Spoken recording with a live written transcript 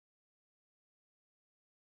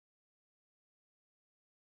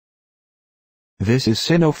This is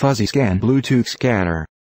Cino FuzzyScan Bluetooth scanner.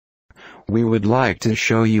 We would like to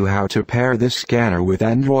show you how to pair this scanner with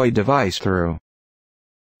Android device through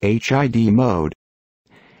HID mode,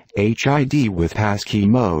 HID with PassKey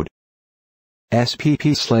mode,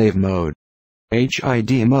 SPP Slave mode,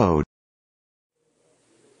 HID mode.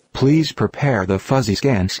 Please prepare the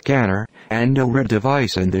FuzzyScan scanner, Android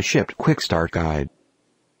device and the shipped quick start guide.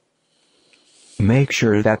 Make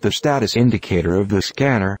sure that the status indicator of the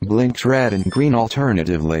scanner blinks red and green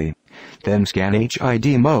alternatively. Then scan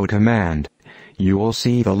HID mode command. You will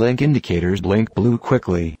see the link indicators blink blue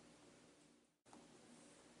quickly.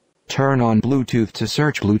 Turn on Bluetooth to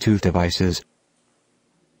search Bluetooth devices.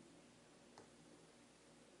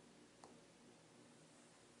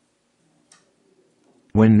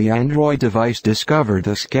 When the Android device discovers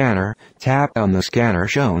the scanner, tap on the scanner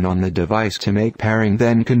shown on the device to make pairing,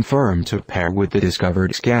 then confirm to pair with the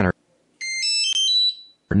discovered scanner.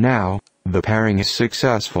 Now, the pairing is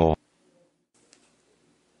successful.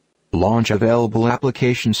 Launch available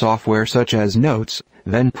application software such as Notes,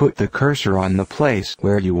 then put the cursor on the place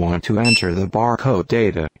where you want to enter the barcode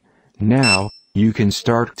data. Now, you can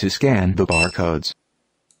start to scan the barcodes.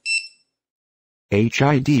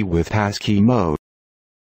 HID with PassKey mode.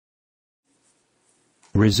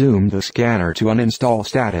 Resume the scanner to uninstall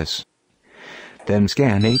status. Then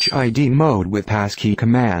scan HID mode with PassKey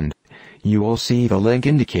command. You will see the link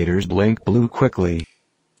indicators blink blue quickly.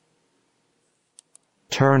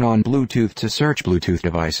 Turn on Bluetooth to search Bluetooth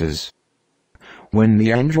devices. When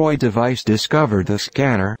the Android device discovers the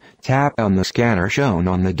scanner, tap on the scanner shown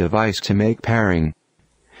on the device to make pairing.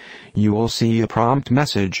 You will see a prompt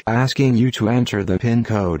message asking you to enter the PIN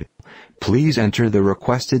code. Please enter the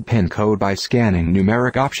requested PIN code by scanning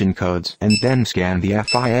numeric option codes and then scan the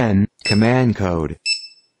FIN command code.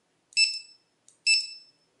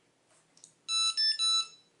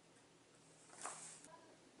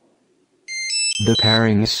 The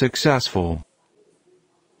pairing is successful.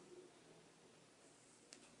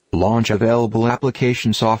 Launch available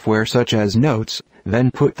application software such as Notes,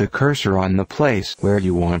 then put the cursor on the place where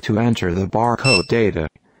you want to enter the barcode data.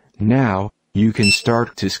 Now, you can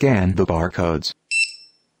start to scan the barcodes.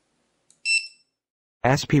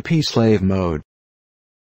 SPP Slave mode.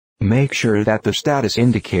 Make sure that the status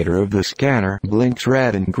indicator of the scanner blinks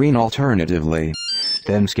red and green alternatively.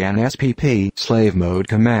 Then scan SPP Slave mode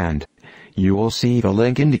command. You will see the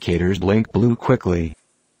link indicators blink blue quickly.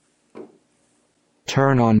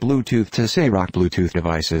 Turn on Bluetooth to select Bluetooth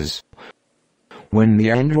devices. When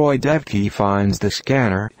the Android dev key finds the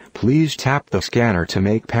scanner, please tap the scanner to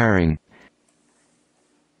make pairing.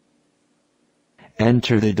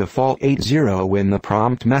 Enter the default 80 in the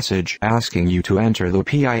prompt message asking you to enter the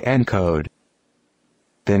PIN code.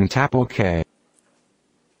 Then tap OK.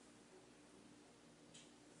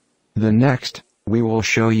 Next, we will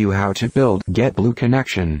show you how to build Get Blue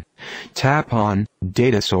connection. Tap on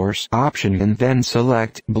Data Source option and then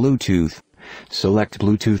select Bluetooth. Select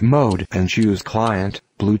Bluetooth mode and choose Client,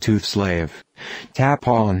 Bluetooth Slave. Tap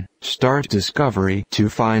on Start Discovery to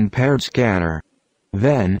find paired scanner.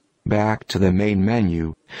 Then, back to the main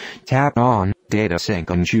menu. Tap on Data Sync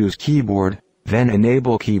and choose Keyboard, then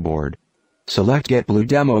enable Keyboard. Select Get Blue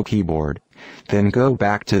Demo Keyboard. Then go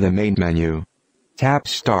back to the main menu. Tap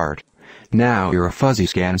Start. Now your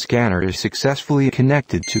FuzzyScan scanner is successfully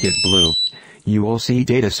connected to Get Blue. You will see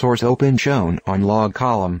Data Source open shown on Log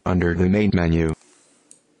column under the main menu.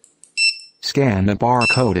 Scan the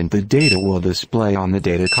barcode and the data will display on the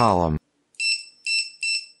data column.